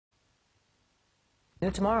New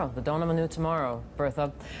tomorrow, the dawn of a new tomorrow,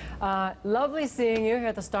 Bertha. Lovely seeing you here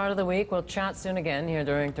at the start of the week. We'll chat soon again here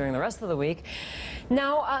during the rest of the week.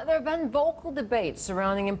 Now, there have been vocal debates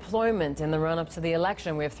surrounding employment in the run-up to the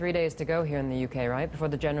election. We have 3 days to go here in the UK, right, before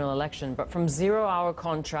the general election. But from zero-hour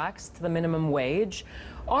contracts to the minimum wage,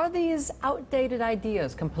 are these outdated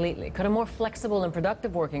ideas completely? Could a more flexible and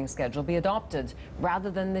productive working schedule be adopted rather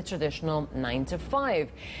than the traditional 9 to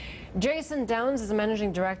 5? Jason Downs is a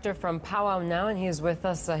managing director from Powwownow, and he is with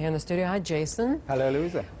us here in the studio. Hi, Jason. Hello,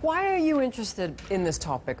 Louisa. Why are you interested in this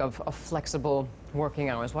topic of flexible working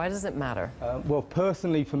hours? Why does it matter? Well,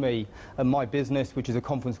 personally for me, my business, which is a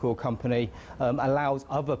conference call company, allows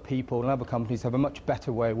other people and other companies to have a much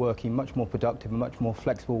better way of working, much more productive and much more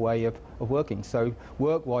flexible way of working. So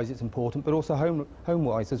work-wise it's important, but also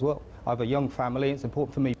home-wise as well. I have a young family. It's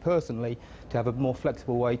important for me personally to have a more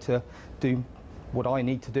flexible way to do what I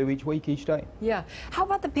need to do each week, each day. Yeah. How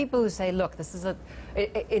about the people who say, look, this is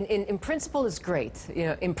in principle it's great, you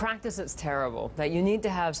know, in practice it's terrible, that you need to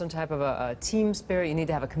have some type of a team spirit, you need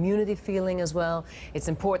to have a community feeling as well. It's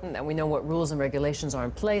important that we know what rules and regulations are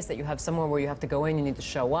in place, that you have somewhere where you have to go in, you need to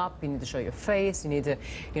show up, you need to show your face, you need to,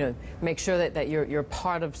 you know, make sure that you're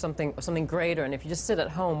part of something greater, and if you just sit at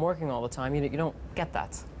home working all the time, you don't get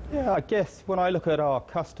that. Yeah, I guess when I look at our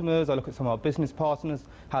customers, I look at some of our business partners,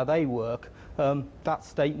 how they work, that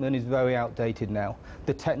statement is very outdated now.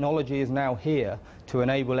 The technology is now here to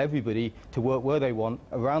enable everybody to work where they want,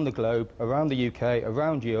 around the globe, around the UK,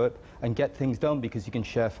 around Europe, and get things done, because you can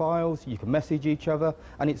share files, you can message each other,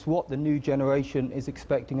 and it's what the new generation is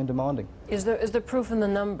expecting and demanding. Is there proof in the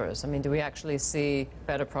numbers? I mean, do we actually see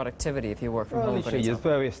better productivity if you work from home? There's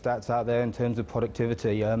various stats out there in terms of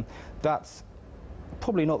productivity. That's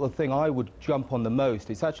probably not the thing I would jump on the most.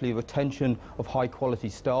 It's actually retention of high quality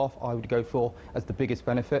staff I would go for as the biggest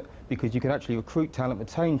benefit, because you can actually recruit talent,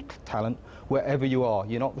 retain talent wherever you are.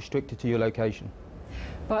 You're not restricted to your location.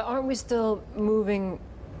 But aren't we still moving,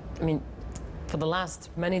 I mean, for the last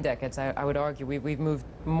many decades, I would argue, we've moved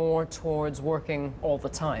more towards working all the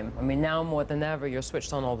time. I mean, now more than ever, you're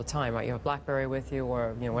switched on all the time, right? You have BlackBerry with you,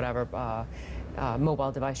 or, you know, whatever mobile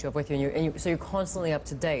device you have with you, so you're constantly up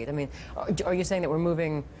to date. I mean, are you saying that we're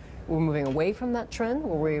moving away from that trend?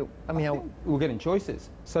 Or we're getting choices.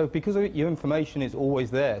 So because your information is always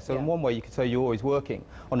there. So in one way you could say you're always working.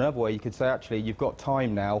 On another way you could say actually you've got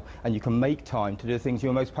time now, and you can make time to do the things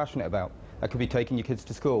you're most passionate about. That could be taking your kids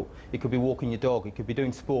to school, it could be walking your dog, it could be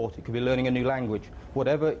doing sport, it could be learning a new language.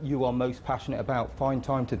 Whatever you are most passionate about, find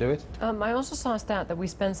time to do it. I also saw a stat that we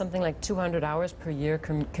spend something like 200 hours per year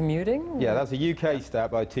commuting. Yeah, that's a UK stat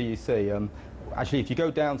by TUC. Actually, if you go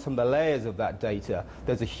down some of the layers of that data,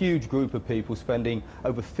 there's a huge group of people spending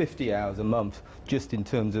over 50 hours a month just in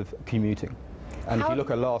terms of commuting. And if you look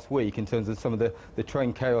at last week, in terms of some of the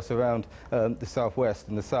train chaos around the southwest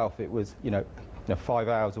and the south, it was, you know, 5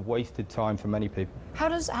 hours of wasted time for many people. How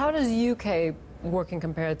does UK working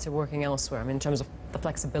compare to working elsewhere? I mean, in terms of the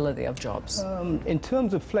flexibility of jobs? In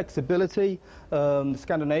terms of flexibility, the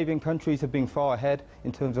Scandinavian countries have been far ahead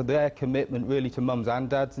in terms of their commitment really to mums and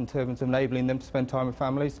dads, in terms of enabling them to spend time with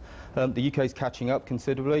families. The UK is catching up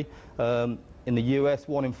considerably. In the US,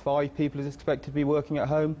 1 in 5 people is expected to be working at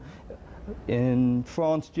home. In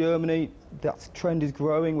France, Germany, that trend is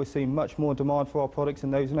growing. We're seeing much more demand for our products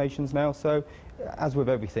in those nations now. So, as with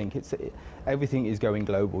everything, everything is going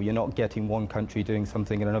global. You're not getting one country doing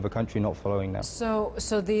something and another country not following now.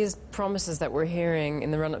 So these promises that we're hearing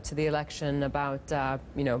in the run-up to the election about,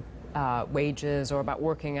 wages or about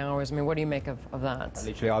working hours, I mean, what do you make of that?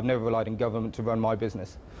 Literally, I've never relied on government to run my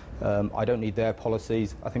business. I don't need their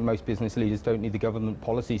policies. I think most business leaders don't need the government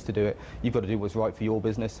policies to do it. You've got to do what's right for your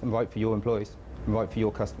business and right for your employees and right for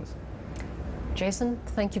your customers. Jason,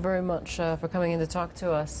 thank you very much for coming in to talk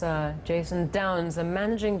to us. Jason Downs, the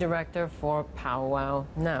managing director for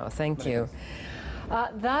Powwownow. Thank you.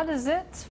 That is it.